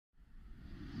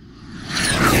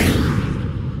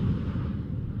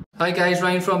Hi guys,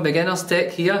 Ryan from Beginners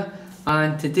Tech here,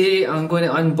 and today I'm going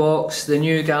to unbox the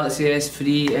new Galaxy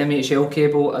S3 MHL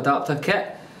cable adapter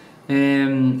kit.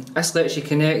 This lets you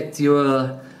connect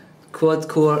your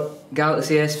quad-core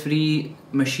Galaxy S3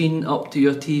 machine up to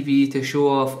your TV to show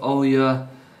off all your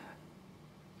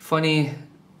funny,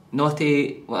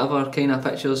 naughty, whatever kind of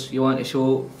pictures you want to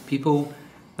show people.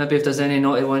 Maybe if there's any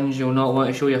naughty ones you'll not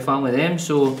want to show your family them,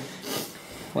 so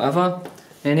whatever.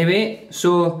 Anyway,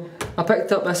 so I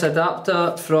picked up this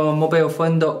adapter from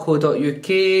mobilefun.co.uk.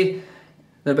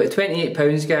 They're about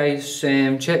 £28 guys.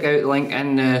 Check out the link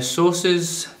in the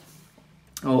sources,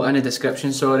 or in the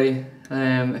description, sorry,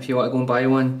 if you want to go and buy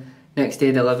one. Next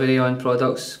day delivery on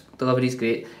products, delivery's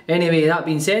great. Anyway, that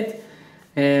being said,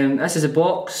 this is a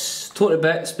box, totally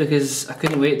bits because I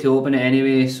couldn't wait to open it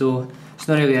anyway, so it's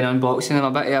not really an unboxing. I'm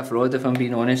a bit of a fraud if I'm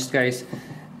being honest guys,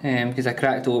 because I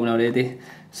cracked it open already.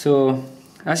 So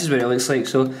this is what it looks like.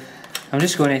 So I'm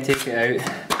just going to take it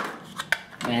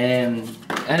out. In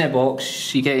a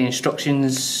box you get the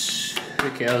instructions, who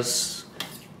cares,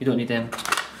 you don't need them,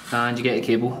 and you get a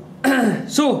cable.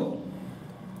 So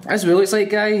that's what it looks like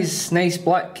guys, nice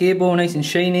black cable, nice and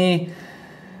shiny,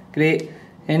 great.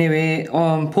 Anyway,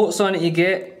 ports on it you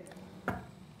get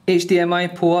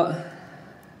HDMI port,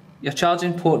 your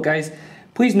charging port guys.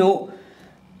 Please note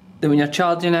that when you're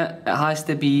charging it, it has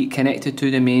to be connected to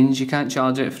the mains. You can't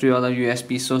charge it through other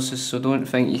USB sources, so don't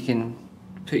think you can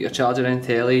put your charger in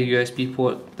telly. USB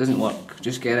port doesn't work,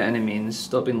 just get it in the mains,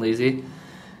 stop being lazy.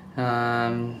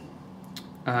 And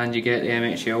you get the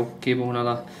MHL cable,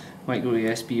 another micro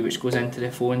USB which goes into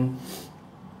the phone.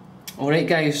 Alright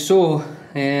guys, so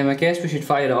I guess we should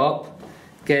fire it up,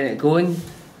 get it going.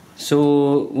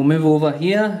 So we'll move over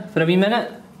here for a wee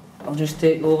minute. I'll just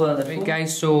take over the phone.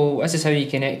 Guys, so this is how you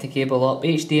connect the cable up.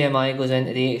 HDMI goes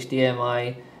into the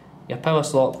HDMI, your power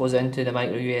slot goes into the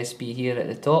micro USB here at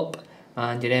the top,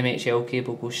 and your MHL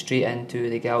cable goes straight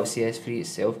into the Galaxy S3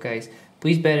 itself guys.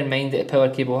 Please bear in mind that the power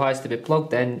cable has to be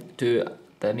plugged in to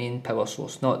the main power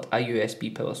source, not a USB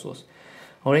power source.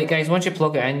 Alright guys, once you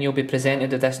plug it in you'll be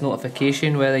presented with this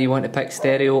notification whether you want to pick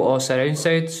stereo or surround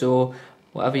sound, so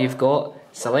whatever you've got,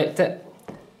 select it.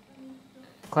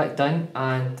 Click done,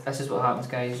 and this is what happens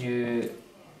guys, you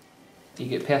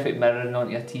get perfect mirroring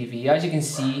onto your TV. As you can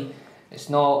see, it's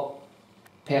not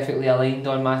perfectly aligned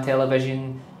on my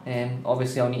television.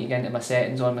 Obviously I'll need to get into my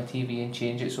settings on my TV and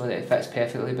change it so that it fits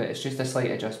perfectly, but it's just a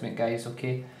slight adjustment guys,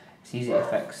 okay? It's easy to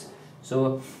fix.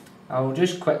 So I'll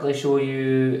just quickly show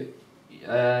you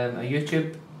a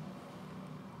YouTube.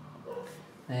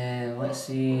 Let's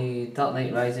see, Dark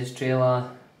Knight Rises trailer.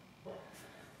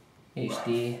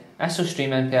 HD. This will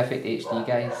stream in perfect HD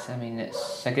guys. I mean,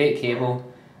 it's a great cable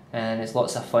and it's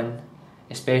lots of fun,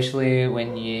 especially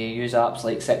when you use apps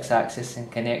like 6-axis and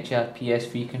connect your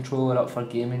PS3 controller up for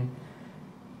gaming.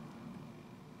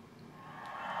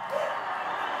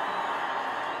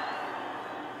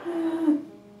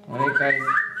 Alright guys,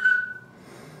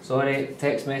 sorry,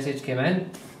 text message came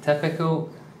in, typical.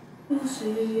 You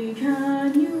see,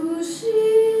 can you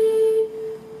see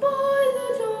by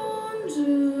the dawn's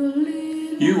early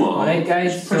light? You are. Alright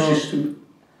guys, so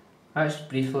that's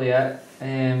briefly it.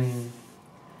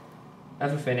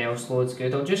 Everything else loads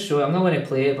good. I'll just show you, I'm not going to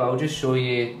play it, but I'll just show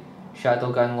you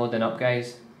Shadow Gun loading up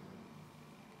guys.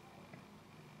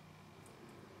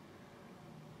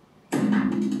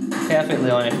 Perfectly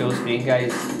on a full screen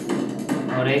guys.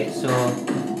 Alright, so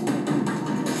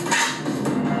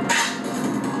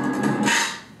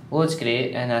loads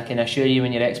great, and I can assure you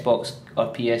when your Xbox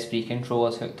or PS3 controller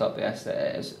is hooked up to this that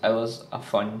it is hours of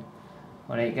fun.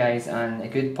 Alright guys, and a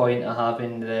good point of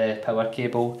having the power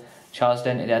cable charged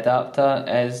into the adapter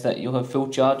is that you'll have full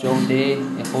charge all day,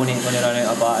 your phone ain't going to run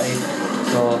out of battery.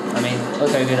 So I mean,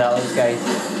 look how good that looks guys.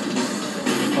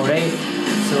 Alright,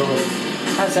 so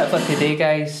that's it for today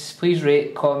guys. Please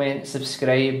rate, comment,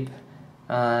 subscribe,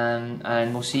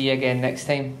 and we'll see you again next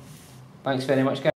time. Thanks very much guys.